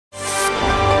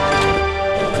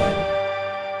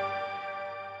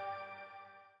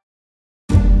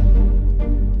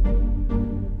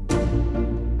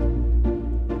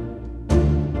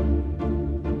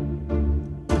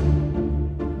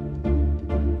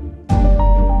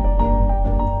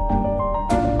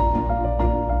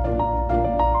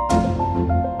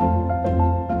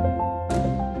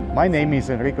My name is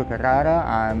Enrico Carrara.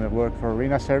 I work for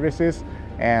RINA Services,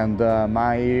 and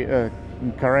my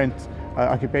current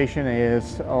occupation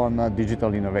is on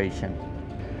digital innovation.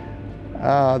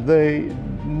 The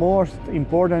most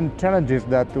important challenges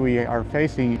that we are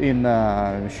facing in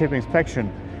ship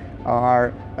inspection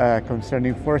are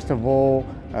concerning, first of all,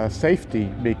 safety,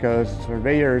 because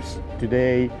surveyors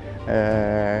today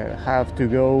have to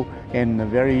go in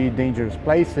very dangerous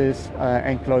places,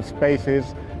 enclosed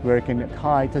spaces where it can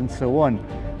hide and so on.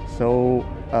 So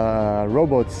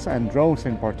robots and drones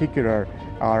in particular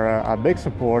are a big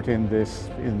support in this,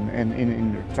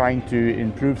 in trying to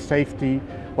improve safety,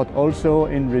 but also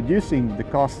in reducing the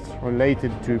costs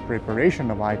related to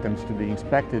preparation of items to be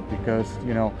inspected, because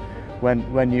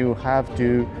when you have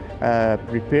to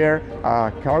prepare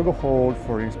a cargo hold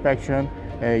for inspection,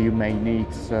 you may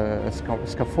need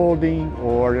scaffolding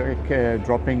or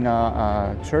dropping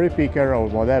a cherry picker or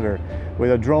whatever.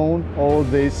 With a drone, all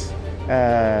this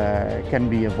can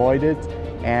be avoided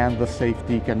and the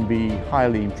safety can be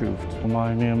highly improved.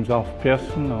 My name's Alf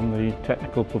Pearson. I'm the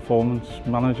Technical Performance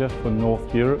Manager for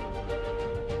North Europe.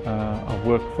 I've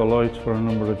worked for Lloyds for a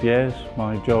number of years.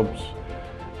 My job's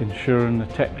ensuring the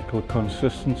technical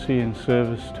consistency and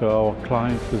service to our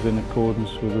clients is in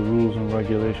accordance with the rules and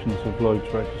regulations of Lloyds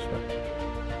Register.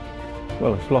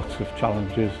 Well, there's lots of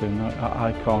challenges, and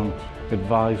I can't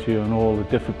advise you on all the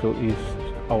difficulties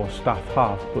our staff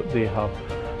have, but they have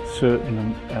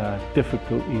certain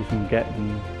difficulties in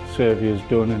getting surveys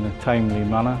done in a timely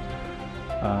manner,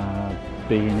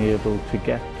 being able to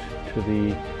get to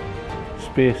the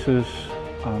spaces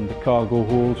and the cargo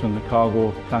holds and the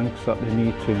cargo tanks that they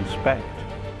need to inspect,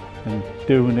 and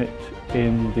doing it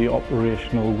in the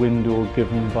operational window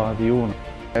given by the owner.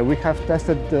 We have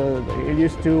tested the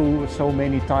Ilius 2 so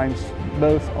many times,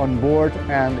 both on board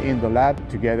and in the lab,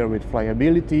 together with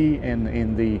Flyability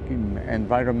in the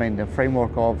environment and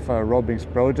framework of ROBINS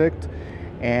project,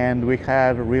 and we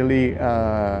have really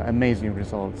amazing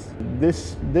results.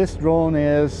 This drone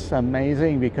is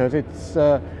amazing because it's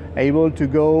able to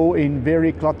go in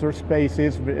very cluttered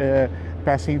spaces,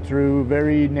 passing through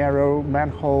very narrow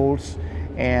manholes,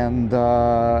 and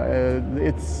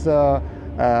it's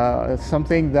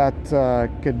something that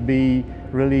could be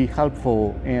really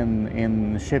helpful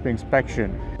in ship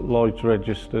inspection. Lloyds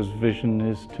Register's vision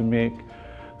is to make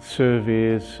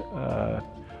surveys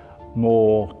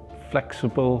more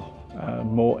flexible,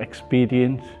 more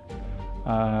expedient,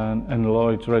 and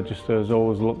Lloyds Register is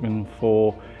always looking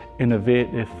for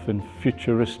innovative and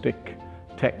futuristic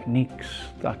techniques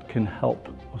that can help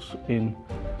us in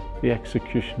the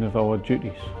execution of our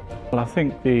duties. Well, I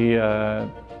think the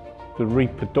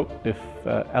reproductive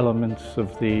elements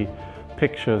of the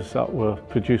pictures that were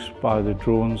produced by the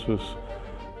drones was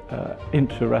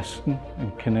interesting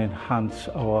and can enhance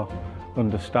our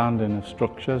understanding of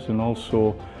structures, and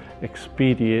also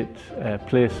expedite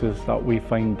places that we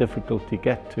find difficult to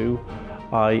get to,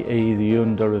 i.e. the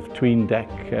under of tween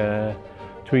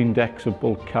decks of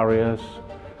bulk carriers,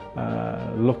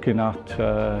 looking at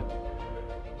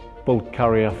bulk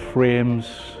carrier frames,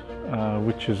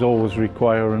 which is always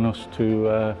requiring us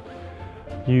to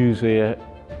use a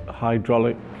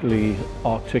hydraulically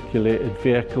articulated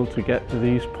vehicle to get to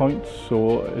these points.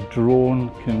 So a drone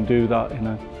can do that in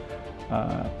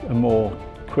a more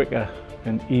quicker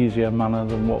and easier manner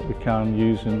than what we can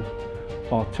using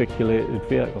articulated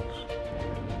vehicles.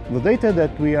 The data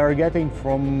that we are getting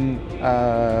from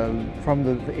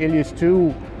the Ilius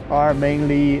 2 are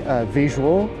mainly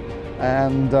visual,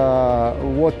 and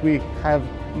what we have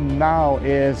now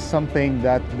is something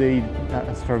that the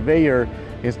surveyor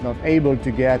is not able to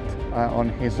get on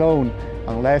his own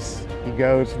unless he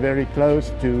goes very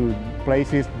close to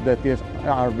places that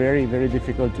are very, very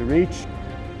difficult to reach.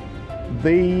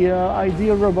 The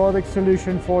ideal robotic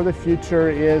solution for the future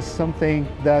is something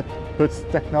that puts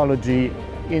technology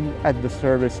at the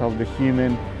service of the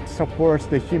human, supports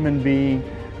the human being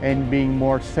and being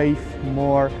more safe,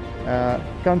 more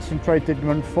concentrated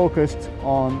and focused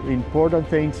on important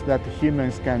things that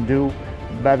humans can do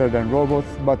better than robots,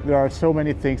 but there are so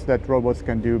many things that robots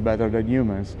can do better than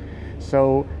humans.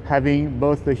 So having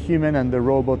both the human and the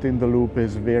robot in the loop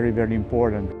is very, very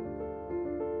important.